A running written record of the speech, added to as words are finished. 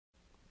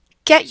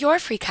Get your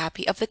free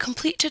copy of the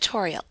complete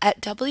tutorial at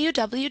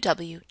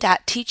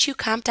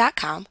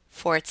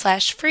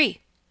www.teachucomp.com/free.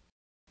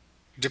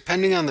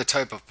 Depending on the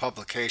type of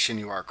publication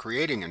you are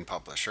creating in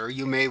Publisher,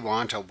 you may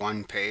want a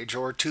one-page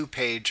or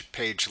two-page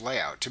page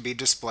layout to be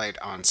displayed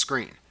on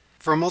screen.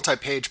 For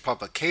multi-page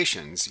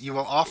publications, you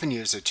will often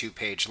use a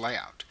two-page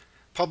layout.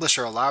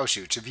 Publisher allows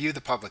you to view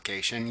the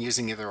publication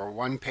using either a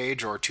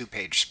one-page or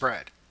two-page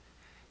spread.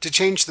 To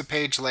change the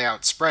page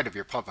layout spread of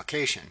your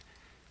publication,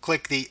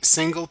 click the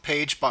single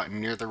page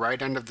button near the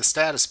right end of the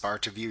status bar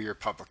to view your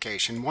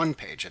publication one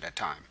page at a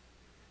time.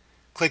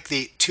 Click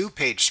the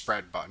two-page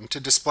spread button to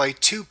display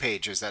 2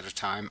 pages at a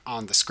time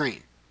on the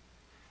screen.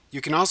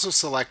 You can also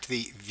select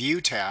the View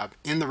tab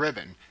in the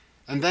ribbon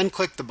and then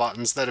click the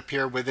buttons that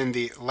appear within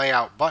the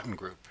Layout button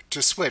group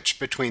to switch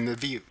between the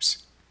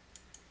views.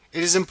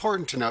 It is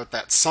important to note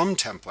that some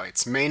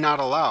templates may not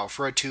allow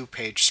for a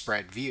 2-page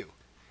spread view.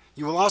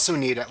 You will also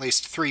need at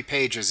least 3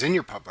 pages in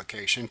your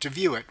publication to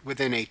view it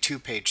within a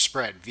 2-page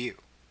spread view.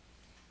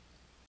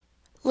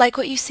 Like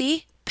what you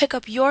see? Pick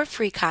up your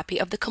free copy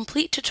of the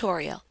complete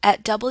tutorial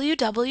at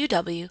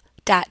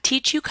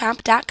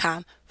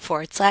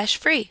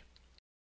www.teachucomp.com/free.